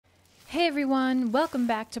Hey everyone, welcome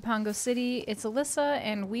back to Pongo City. It's Alyssa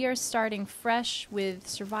and we are starting fresh with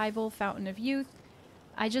Survival Fountain of Youth.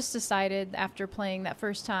 I just decided after playing that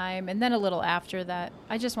first time and then a little after that,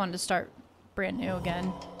 I just wanted to start brand new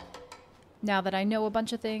again. Now that I know a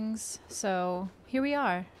bunch of things, so here we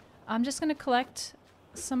are. I'm just going to collect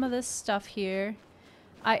some of this stuff here.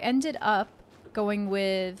 I ended up going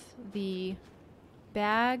with the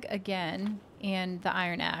bag again and the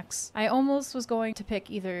iron axe. I almost was going to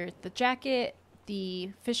pick either the jacket,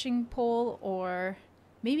 the fishing pole, or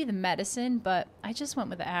maybe the medicine, but I just went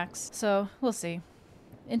with the axe. So we'll see.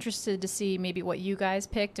 Interested to see maybe what you guys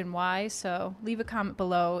picked and why, so leave a comment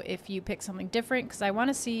below if you pick something different, because I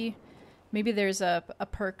want to see maybe there's a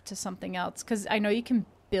perk to something else, because I know you can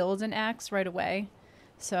build an axe right away,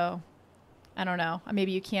 so I don't know.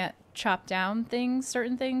 Maybe you can't chop down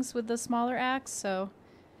certain things with the smaller axe, so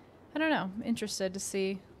I don't know. I'm interested to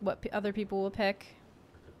see what other people will pick.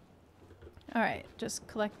 Alright, just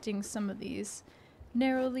collecting some of these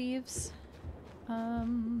narrow leaves. I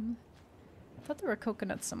thought there were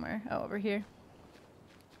coconuts somewhere. Oh, over here.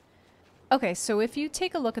 Okay, so if you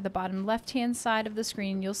take a look at the bottom left-hand side of the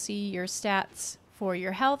screen, you'll see your stats for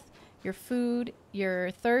your health, your food,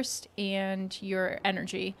 your thirst, and your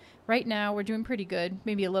energy. Right now, we're doing pretty good.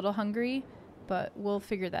 Maybe a little hungry, but we'll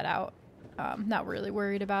figure that out. Not really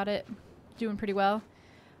worried about it. Doing pretty well.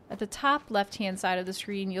 At the top left-hand side of the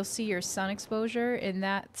screen, you'll see your sun exposure, and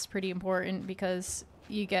that's pretty important because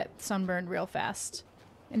you get sunburned real fast.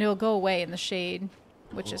 And it'll go away in the shade,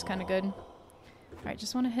 which is kind of good. Alright,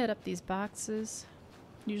 just want to hit up these boxes.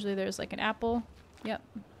 Usually there's like an apple. Yep.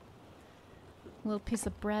 A little piece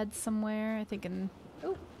of bread somewhere. I think in...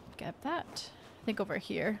 Oh, get that. I think over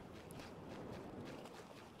here.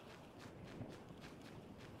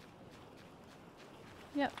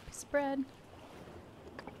 Yep, piece of bread.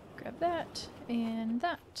 Grab that and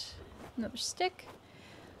that. Another stick.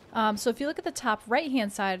 So if you look at the top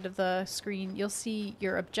right-hand side of the screen, you'll see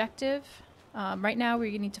your objective. Right now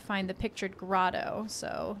we need to find the pictured grotto.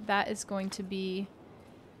 So that is going to be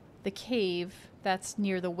the cave that's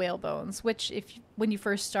near the whale bones, which when you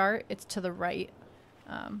first start, it's to the right.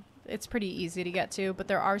 It's pretty easy to get to, but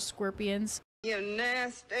there are scorpions. You're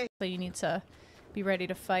nasty. So you need to be ready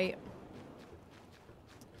to fight.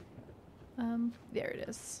 There it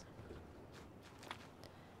is.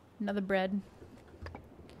 Another bread.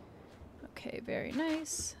 Okay, very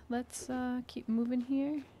nice. Let's keep moving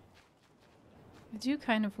here. I do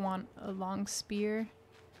kind of want a long spear.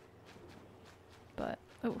 But,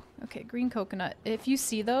 oh, okay, green coconut. If you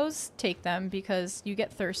see those, take them because you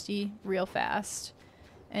get thirsty real fast.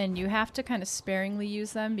 And you have to kind of sparingly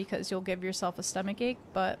use them because you'll give yourself a stomachache,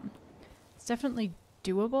 but it's definitely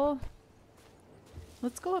doable.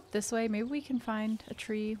 Let's go up this way. Maybe we can find a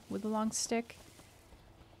tree with a long stick.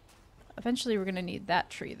 Eventually we're going to need that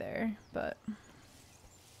tree there, but...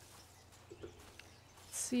 Let's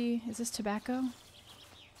see. Is this tobacco?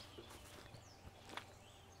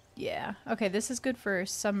 Yeah. Okay, this is good for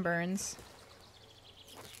sunburns.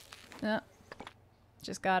 Oh,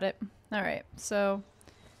 just got it. Alright, so...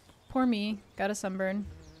 Poor me. Got a sunburn.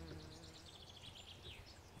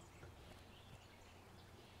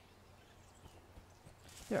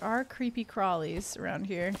 There are creepy crawlies around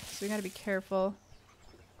here, so we gotta be careful.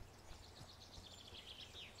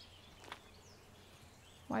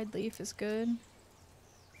 Wide leaf is good.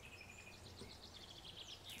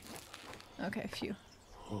 Okay, phew.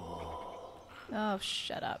 Oh,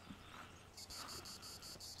 shut up.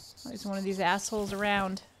 Always one of these assholes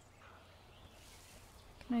around.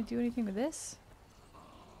 Can I do anything with this?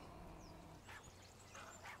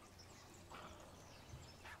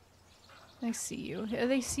 I see you.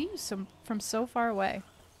 They see you from so far away.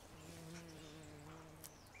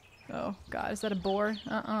 Oh god, is that a boar?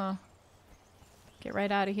 Get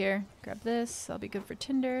right out of here. Grab this. That'll be good for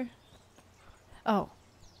tinder. Oh.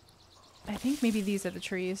 I think maybe these are the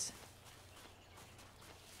trees.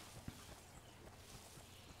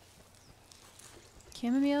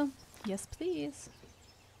 Chamomile? Yes, please.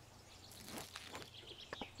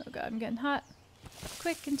 Oh god, I'm getting hot.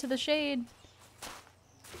 Quick, into the shade.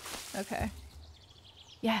 Okay.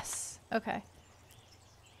 Yes. Okay.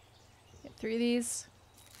 Get 3 of these.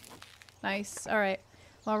 Nice. Alright.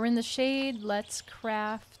 While we're in the shade, let's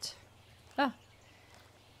craft... Ah.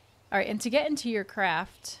 Alright, and to get into your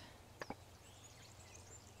craft...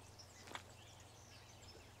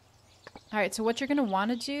 Alright, so what you're going to want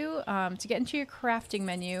to do, to get into your crafting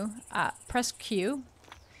menu, press Q.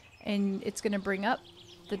 And it's going to bring up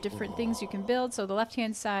the different things you can build. So the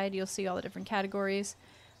left-hand side, you'll see all the different categories.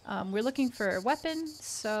 We're looking for a weapon,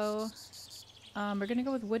 so we're going to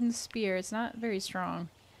go with wooden spear. It's not very strong.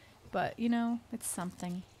 but you know, it's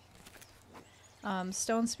something.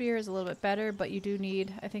 Stone spear is a little bit better, but you do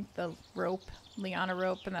need, I think, the rope, liana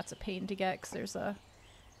rope, and that's a pain to get because there's a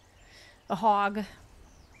hog,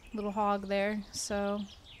 little hog there. So,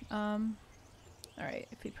 alright,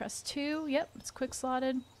 if we press 2, yep, it's quick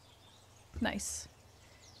slotted. Nice.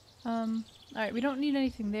 Alright, we don't need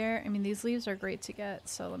anything there. I mean, these leaves are great to get,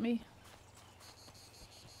 so let me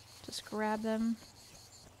just grab them.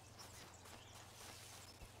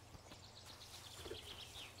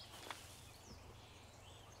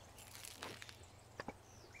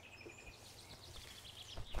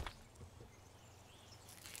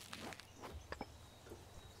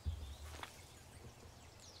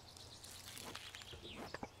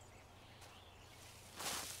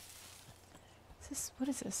 What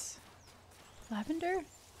is this? Lavender?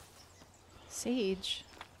 Sage.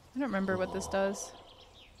 I don't remember what this does.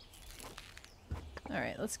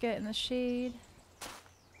 Alright, let's get in the shade.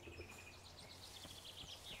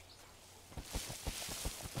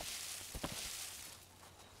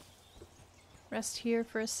 Rest here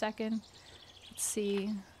for a second. Let's see.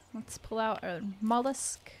 Let's pull out a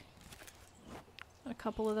mollusk. A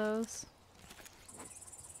couple of those.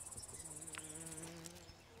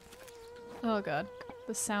 Oh god.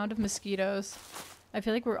 The sound of mosquitoes. I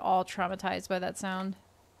feel like we're all traumatized by that sound.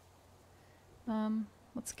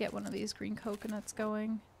 Let's get one of these green coconuts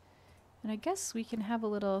going. And I guess we can have a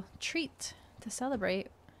little treat to celebrate.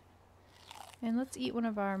 And let's eat one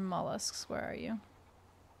of our mollusks. Where are you?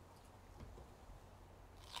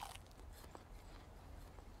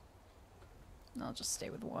 I'll just stay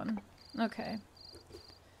with one. Okay.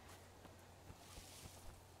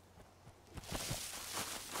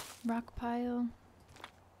 Rock pile.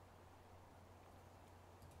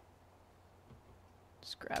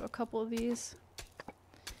 Just grab a couple of these.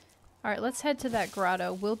 Alright, let's head to that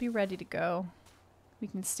grotto. We'll be ready to go. We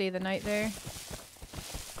can stay the night there.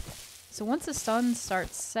 So once the sun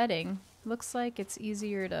starts setting, it looks like it's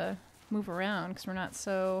easier to move around because we're not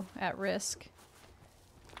so at risk.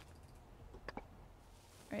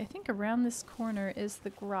 Alright, I think around this corner is the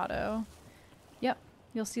grotto. Yep,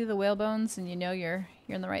 you'll see the whale bones and you know you're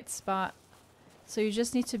in the right spot. So you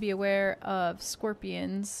just need to be aware of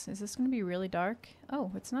scorpions. Is this going to be really dark?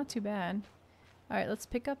 Oh, it's not too bad. Alright, let's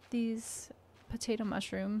pick up these potato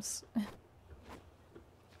mushrooms.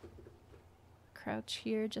 Crouch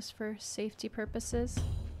here just for safety purposes.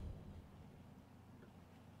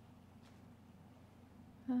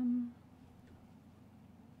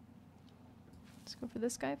 Let's go for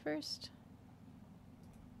this guy first.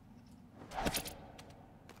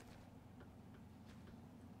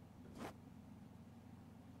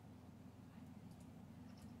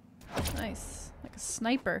 Nice. Like a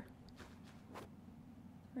sniper.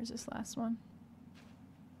 Where's this last one?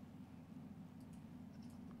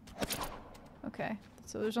 Okay.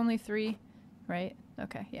 So there's only 3, right?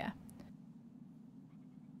 Okay, yeah.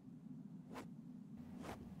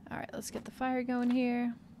 Alright, let's get the fire going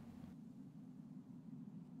here.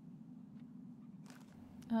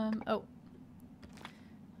 Oh.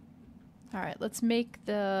 Alright, let's make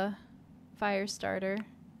the fire starter.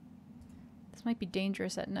 This might be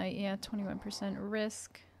dangerous at night. Yeah, 21%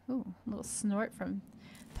 risk. Ooh, a little snort from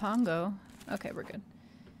Pongo. Okay, we're good.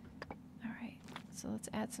 Alright, so let's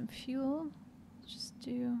add some fuel. Just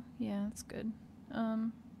do... yeah, that's good.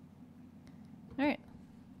 Alright.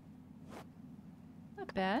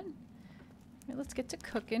 Not bad. Alright, let's get to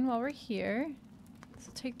cooking while we're here. This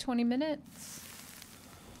will take 20 minutes.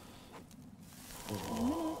 20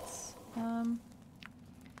 minutes.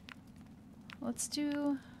 Let's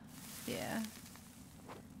do... yeah.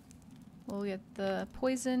 We'll get the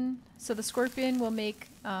poison. So the scorpion will make,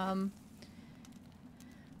 what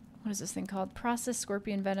is this thing called? Processed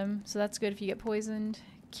scorpion venom. So that's good if you get poisoned.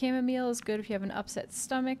 Chamomile is good if you have an upset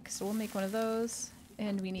stomach. So we'll make one of those.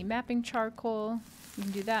 And we need mapping charcoal. We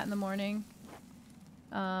can do that in the morning.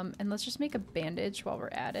 And let's just make a bandage while we're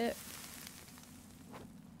at it.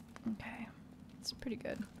 Okay. It's pretty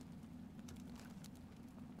good.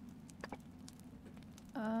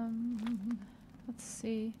 Let's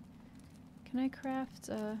see. Can I craft,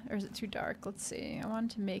 or is it too dark? Let's see. I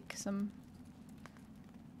wanted to make some...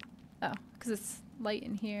 oh, because it's light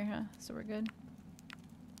in here, huh? So we're good.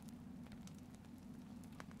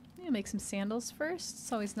 I'm gonna make some sandals first.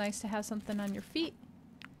 It's always nice to have something on your feet.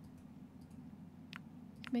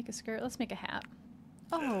 Make a skirt. Let's make a hat.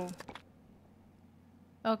 Oh!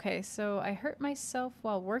 Okay, so I hurt myself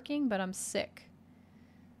while working, but I'm sick.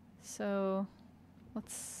 So,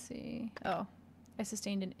 let's see. Oh, I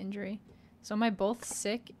sustained an injury. So am I both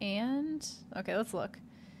sick and... okay, let's look.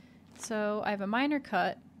 So I have a minor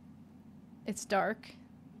cut. It's dark.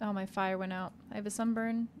 Oh, my fire went out. I have a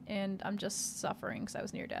sunburn, and I'm just suffering because I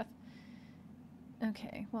was near death.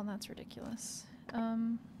 Okay, well, that's ridiculous.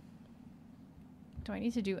 Do I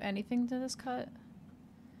need to do anything to this cut?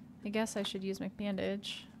 I guess I should use my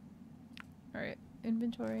bandage. Alright,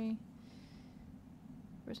 inventory.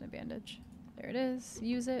 Where's my bandage? There it is.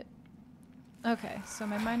 Use it. Okay, so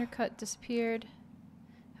my minor cut disappeared.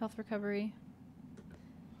 Health recovery.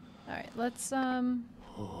 Alright, let's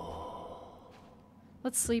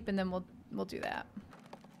sleep and then we'll do that.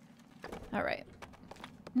 Alright.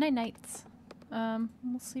 Night nights.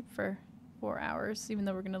 We'll sleep for 4 hours, even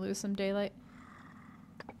though we're gonna lose some daylight.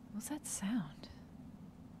 What's that sound?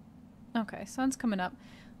 Okay, sun's coming up.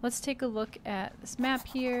 Let's take a look at this map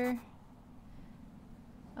here.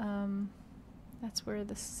 That's where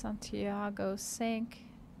the Santiago sank.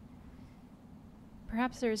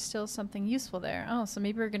 Perhaps there is still something useful there. Oh, so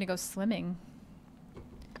maybe we're gonna go swimming.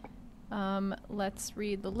 Let's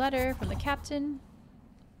read the letter from the captain.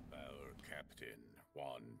 Our captain,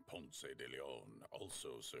 Juan Ponce de Leon,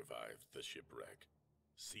 also survived the shipwreck.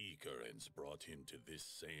 Sea currents brought him to this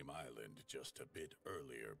same island just a bit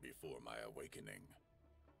earlier before my awakening.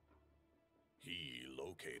 He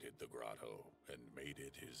located the grotto and made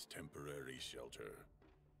it his temporary shelter.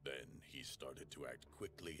 Then he started to act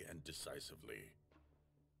quickly and decisively.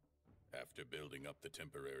 After building up the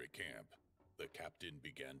temporary camp, the captain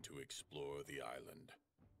began to explore the island.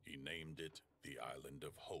 He named it the Island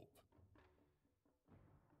of Hope.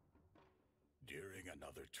 During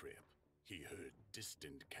another trip, he heard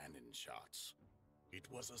distant cannon shots. It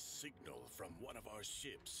was a signal from one of our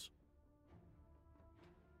ships.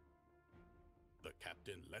 The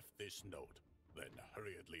captain left this note, then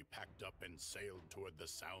hurriedly packed up and sailed toward the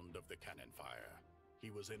sound of the cannon fire.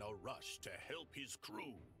 He was in a rush to help his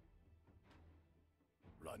crew.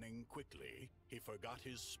 Running quickly, he forgot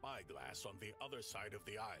his spyglass on the other side of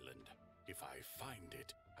the island. If I find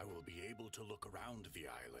it, I will be able to look around the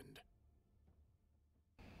island.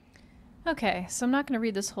 Okay, so I'm not going to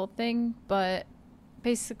read this whole thing, but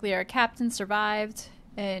basically our captain survived,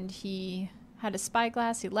 and he had a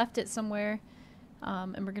spyglass. He left it somewhere,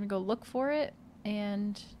 and we're going to go look for it.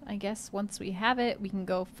 And I guess once we have it, we can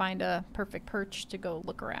go find a perfect perch to go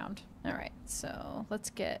look around. All right, so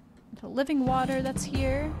let's get the living water that's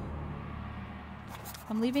here.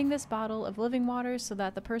 I'm leaving this bottle of living water so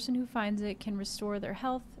that the person who finds it can restore their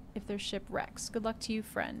health if their ship wrecks. Good luck to you,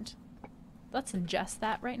 friend. Let's ingest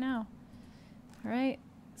that right now. All right,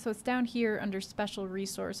 so it's down here under special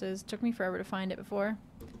resources. Took me forever to find it before.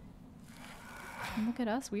 And look at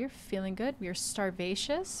us, we are feeling good. We are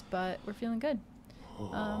starvacious, but we're feeling good.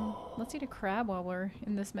 Let's eat a crab while we're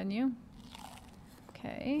in this menu.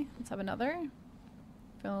 Okay, let's have another.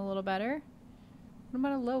 Feeling a little better. What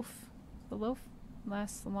about a loaf? The loaf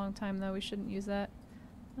lasts a long time though, we shouldn't use that.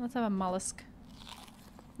 Let's have a mollusk.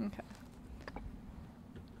 Okay.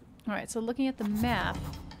 Alright, so looking at the map,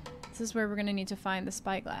 this is where we're gonna need to find the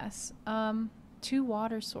spyglass. 2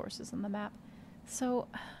 water sources on the map. So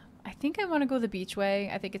I think I want to go the beach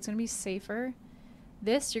way. I think it's gonna be safer.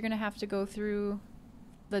 This, you're gonna have to go through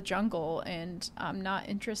the jungle, and I'm not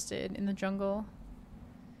interested in the jungle.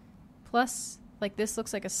 Plus, like, this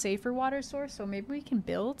looks like a safer water source, so maybe we can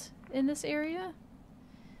build in this area.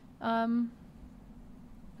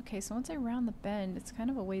 Okay, so once I round the bend, it's kind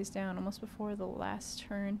of a ways down, almost before the last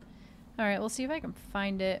turn. Alright, we'll see if I can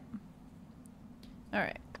find it.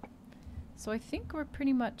 Alright. So I think we're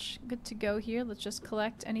pretty much good to go here. Let's just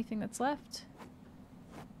collect anything that's left.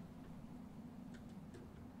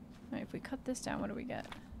 Alright, if we cut this down, what do we get?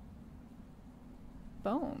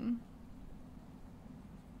 Bone.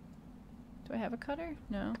 Do I have a cutter?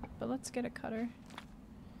 No, but let's get a cutter.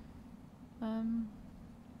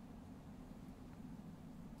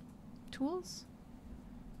 Tools?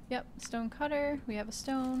 Yep, stone cutter. We have a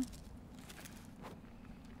stone.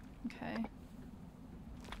 Okay.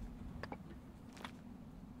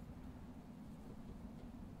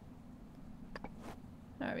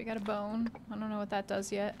 Alright, we got a bone. I don't know what that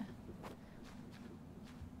does yet.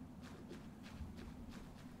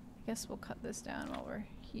 I guess we'll cut this down while we're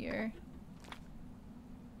here.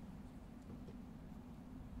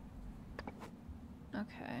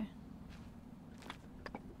 Okay.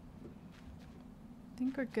 I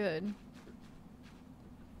think we're good.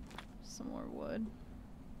 Some more wood.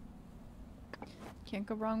 Can't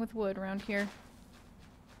go wrong with wood around here.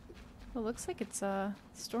 Well, it looks like it's a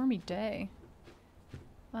stormy day.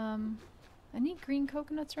 Any green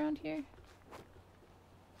coconuts around here?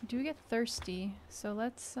 I do get thirsty, so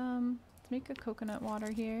let's make a coconut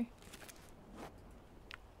water here.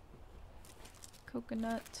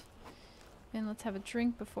 Coconut. And let's have a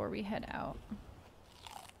drink before we head out.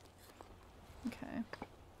 Okay.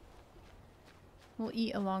 We'll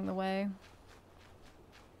eat along the way.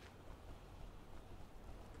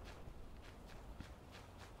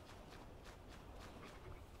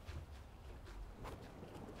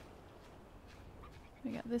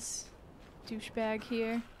 We got this douchebag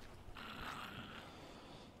here.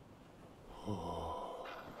 Oh,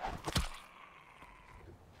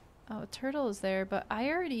 a turtle is there, but I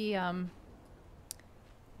already I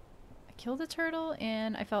killed a turtle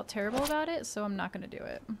and I felt terrible about it, so I'm not gonna do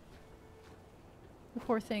it. The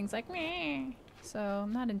poor thing's like, meh. So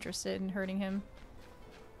I'm not interested in hurting him.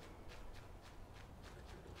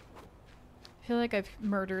 I feel like I've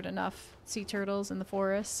murdered enough sea turtles in the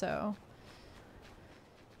forest, so.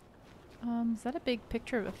 Is that a big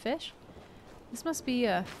picture of a fish? This must be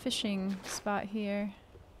a fishing spot here.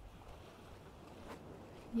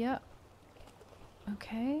 Yep.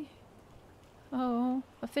 Okay. Oh,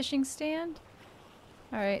 a fishing stand?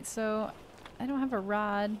 Alright, so I don't have a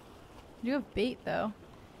rod. I do have bait though.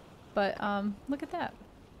 But, look at that.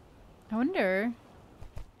 I wonder...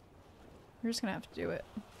 We're just gonna have to do it.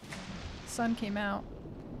 The sun came out.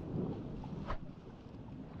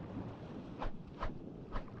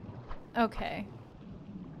 Okay.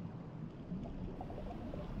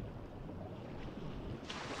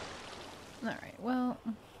 Alright, well,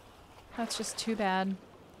 that's just too bad.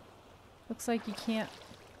 Looks like you can't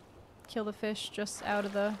kill the fish just out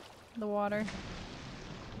of the water.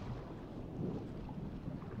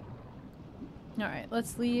 Alright,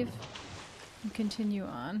 let's leave and continue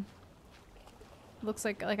on. Looks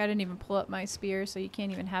like I didn't even pull up my spear, so you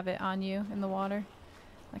can't even have it on you in the water.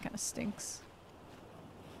 That kind of stinks.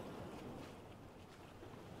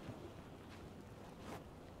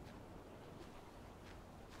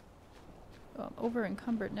 Oh, I'm over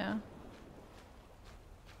encumbered now.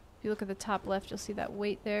 If you look at the top left, you'll see that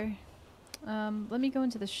weight there. Let me go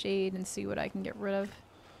into the shade and see what I can get rid of.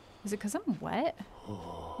 Is it because I'm wet?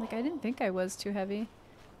 Like, I didn't think I was too heavy.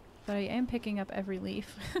 But I am picking up every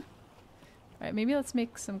leaf. Alright, maybe let's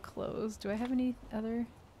make some clothes. Do I have any other...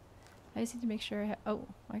 I just need to make sure I have... Oh,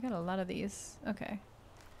 I got a lot of these. Okay.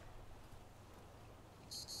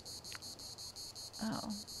 Oh.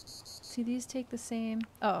 See, these take the same...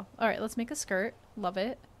 Oh, alright, let's make a skirt. Love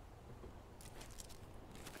it.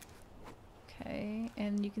 Okay,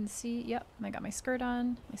 and you can see... Yep, I got my skirt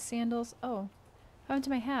on, my sandals. Oh, how happened to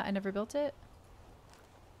my hat? I never built it.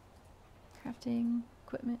 Crafting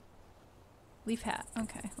equipment. Leaf hat.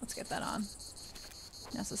 Okay, let's get that on.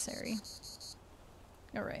 Necessary.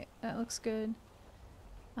 Alright, that looks good.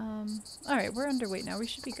 Alright, we're underweight now. We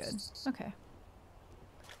should be good. Okay.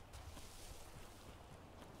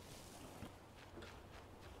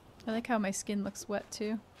 I like how my skin looks wet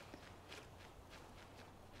too.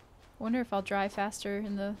 I wonder if I'll dry faster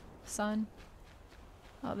in the sun.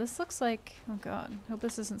 Oh, this looks like... Oh god. Hope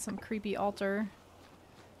this isn't some creepy altar.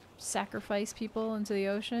 Sacrifice people into the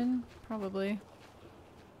ocean? Probably.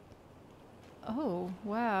 Oh,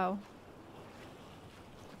 wow.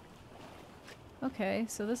 Okay,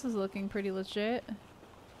 so this is looking pretty legit.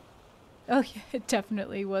 Oh yeah, it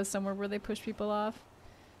definitely was somewhere where they push people off.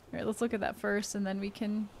 Alright, let's look at that first and then we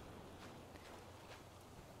can...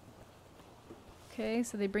 Okay,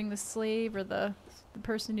 so they bring the slave or the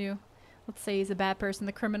person who, let's say he's a bad person,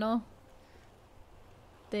 the criminal.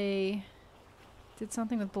 They did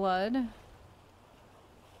something with blood.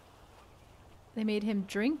 They made him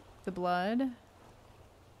drink the blood.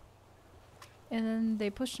 And then they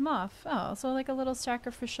pushed him off. Oh, so like a little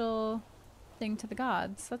sacrificial thing to the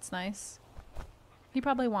gods. That's nice. He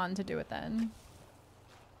probably wanted to do it then.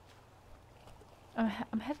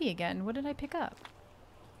 I'm heavy again. What did I pick up?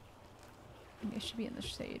 I should be in the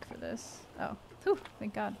shade for this. Oh, whew,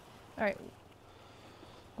 thank God. Alright.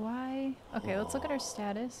 Why? Okay, let's look at our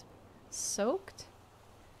status. Soaked?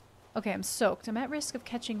 Okay, I'm soaked. I'm at risk of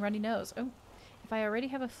catching runny nose. Oh, if I already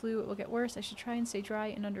have a flu, it will get worse. I should try and stay dry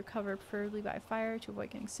and under cover, preferably by fire, to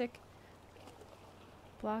avoid getting sick.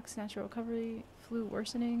 Blocks natural recovery, flu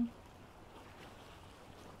worsening.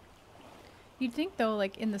 You'd think though,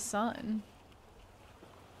 like in the sun.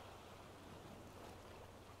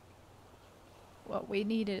 What weight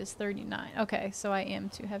needed is 39. Okay, so I am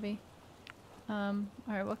too heavy.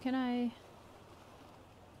 Alright, what can I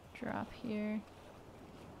drop here?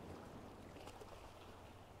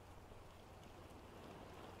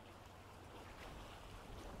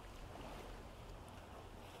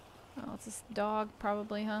 Oh, it's this dog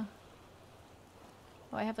probably, huh?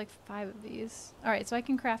 Oh, I have like 5 of these. Alright, so I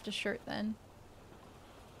can craft a shirt then.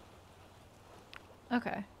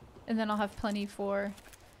 Okay. And then I'll have plenty for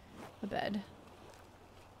a bed.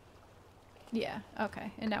 Yeah,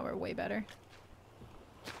 okay. And now we're way better.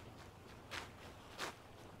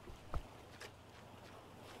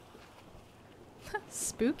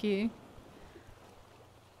 Spooky.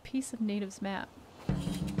 Piece of natives map.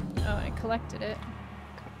 Oh, I collected it.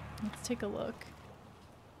 Let's take a look.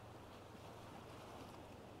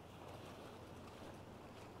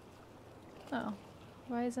 Oh,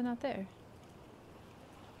 why is it not there?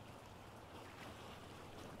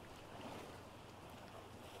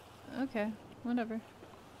 Okay, whatever.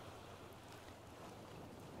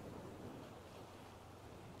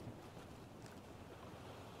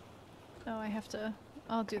 Oh, I have to...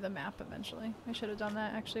 I'll do the map eventually. I should have done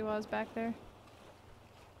that actually while I was back there.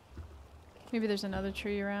 Maybe there's another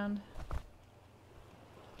tree around.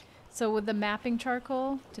 So with the mapping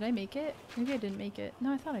charcoal... Did I make it? Maybe I didn't make it.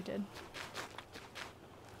 No, I thought I did.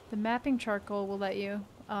 The mapping charcoal will let you...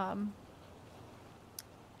 you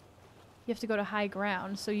have to go to high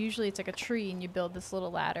ground. So usually it's like a tree and you build this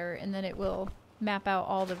little ladder and then it will map out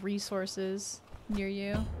all the resources near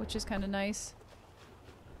you, which is kind of nice.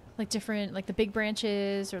 Like different, like the big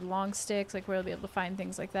branches or long sticks, like where you'll be able to find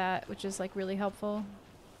things like that, which is like really helpful.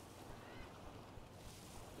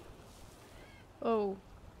 Oh.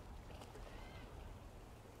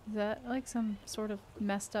 Is that like some sort of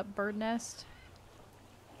messed up bird nest?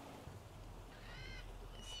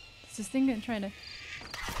 Is this thing trying to...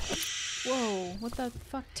 Whoa, what the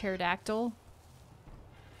fuck, pterodactyl?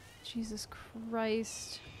 Jesus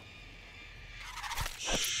Christ.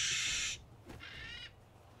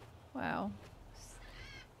 Wow.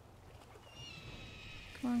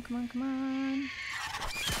 Come on, come on, come on.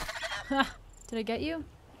 Ha! Did I get you?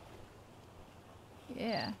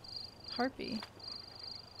 Yeah. Harpy.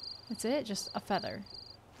 That's it? Just a feather.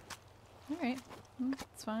 Alright.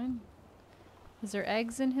 That's fine. Is there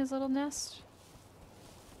eggs in his little nest?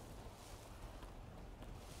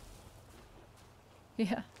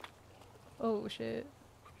 Yeah. Oh shit.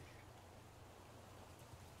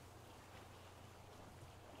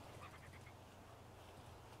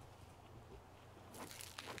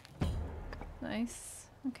 Nice.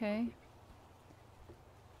 Okay.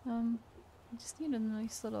 I just need a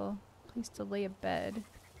nice little place to lay a bed.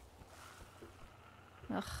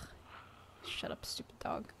 Ugh. Shut up, stupid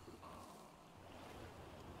dog.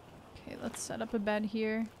 Okay, let's set up a bed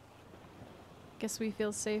here. Guess we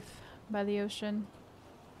feel safe by the ocean.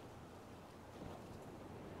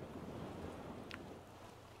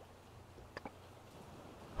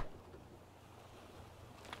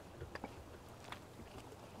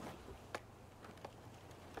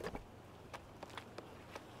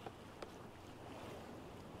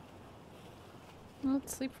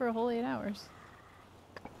 Let's sleep for a whole 8 hours.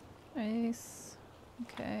 Nice.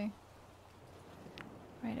 Okay.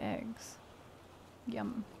 Right, eggs.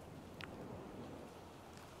 Yum.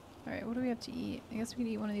 Alright, what do we have to eat? I guess we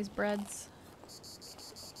can eat one of these breads.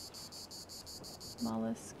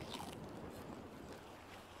 Mollusk.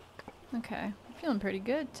 Okay. I'm feeling pretty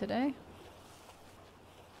good today.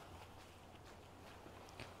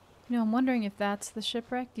 You know, I'm wondering if that's the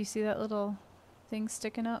shipwreck. Do you see that little thing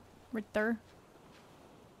sticking up right there?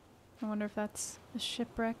 I wonder if that's the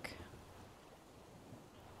shipwreck.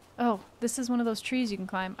 Oh, this is one of those trees you can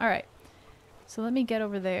climb. Alright. So let me get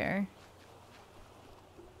over there.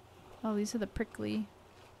 Oh, these are the prickly.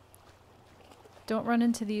 Don't run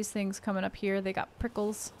into these things coming up here. They got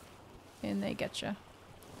prickles. And they get you.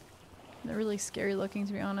 They're really scary looking,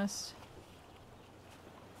 to be honest.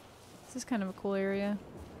 This is kind of a cool area.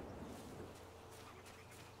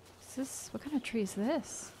 Is this... What kind of tree is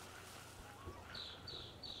this?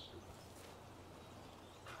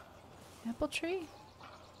 Apple tree?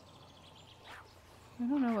 I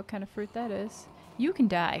don't know what kind of fruit that is. You can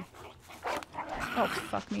die. Oh,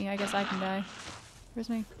 fuck me. I guess I can die. Where's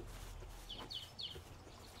me?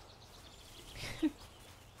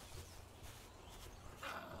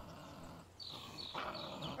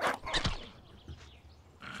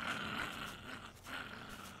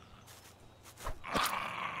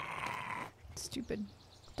 Stupid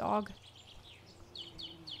dog.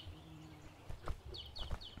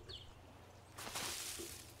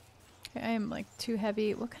 Okay, I am like too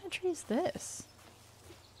heavy. What kind of tree is this?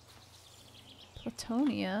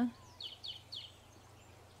 Platonia.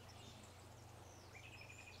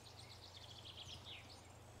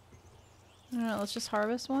 I don't know, let's just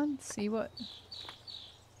harvest one. See what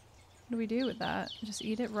do we do with that? Just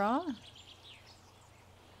eat it raw?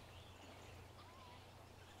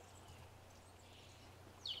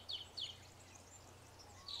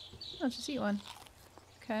 Oh, just eat one.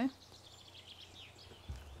 Okay.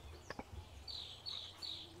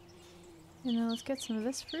 And then let's get some of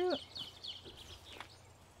this fruit.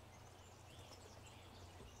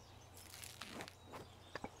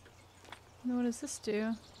 And what does this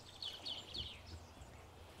do?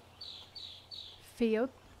 Feo,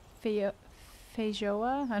 Feo,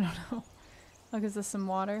 Feijoa? I don't know. I'll give this some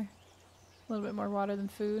water. A little bit more water than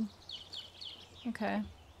food. Okay.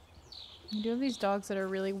 I do have these dogs that are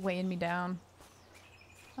really weighing me down.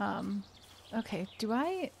 Okay,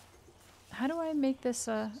 how do I make this,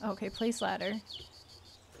 okay, place ladder.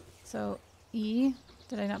 So, E,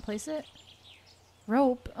 did I not place it?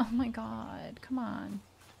 Rope? Oh my god, come on.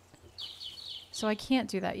 So I can't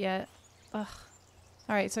do that yet. Ugh.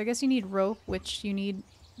 Alright, so I guess you need rope, which you need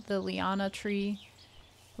the liana tree,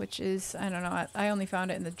 which is, I don't know, I only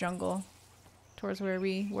found it in the jungle towards where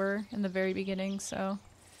we were in the very beginning, so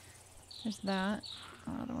there's that.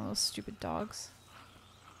 Another one of those stupid dogs.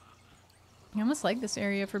 I almost like this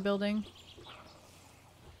area for building.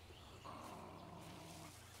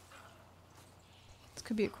 This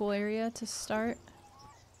could be a cool area to start.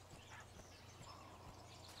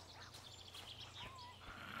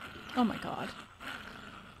 Oh my god.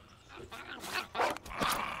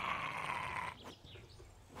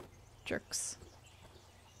 Jerks.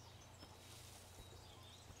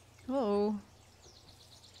 Whoa.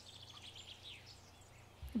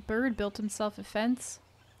 A bird built himself a fence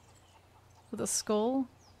with a skull.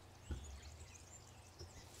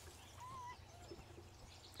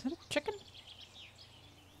 Is that a chicken?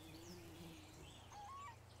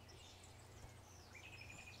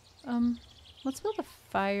 Let's build a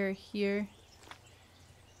fire here.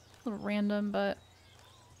 A little random, but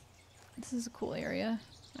this is a cool area.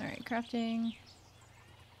 Alright, crafting.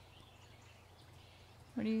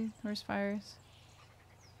 Where's fires?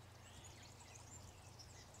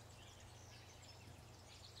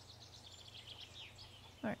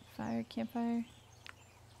 Alright, fire, campfire.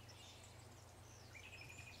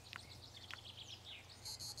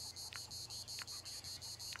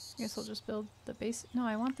 I guess we'll just build the base. No,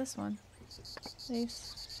 I want this one.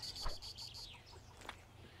 Base.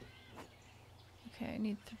 Okay, I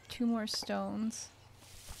need 2 more stones.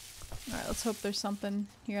 Alright, let's hope there's something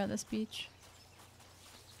here on this beach.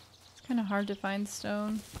 It's kind of hard to find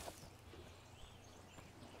stone.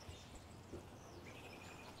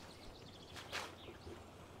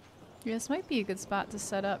 Yeah, this might be a good spot to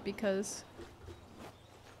set up because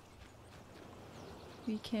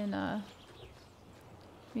we can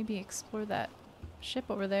maybe explore that ship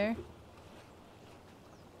over there.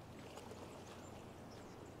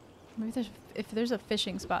 Maybe if there's a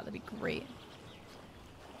fishing spot, that'd be great.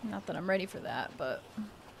 Not that I'm ready for that, but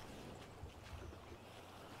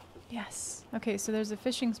yes. Okay, so there's a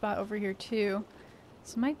fishing spot over here too.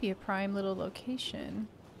 This might be a prime little location.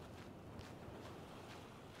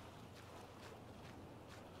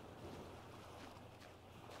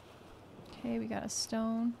 Okay, we got a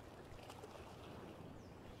stone.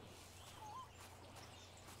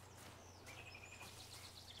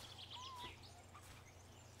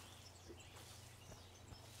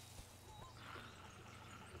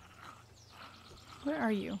 Where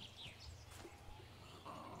are you?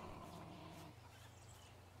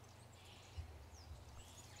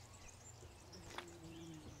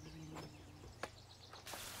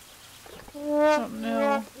 Oh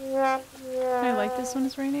no. Can I like this when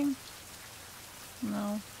it's raining?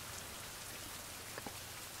 No.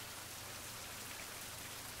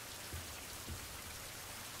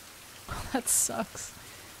 That sucks.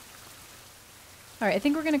 Alright, I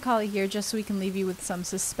think we're gonna call it here just so we can leave you with some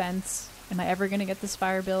suspense. Am I ever gonna get this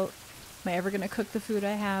fire built? Am I ever gonna cook the food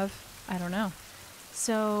I have? I don't know.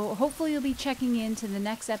 So hopefully you'll be checking in to the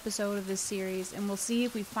next episode of this series and we'll see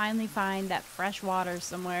if we finally find that fresh water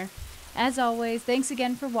somewhere. As always, thanks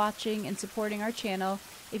again for watching and supporting our channel.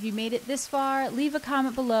 If you made it this far, leave a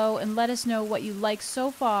comment below and let us know what you like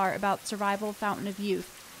so far about Survival Fountain of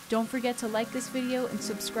Youth. Don't forget to like this video and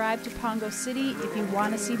subscribe to Pongo City if you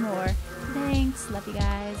want to see more. Thanks. Love you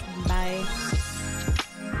guys. Bye.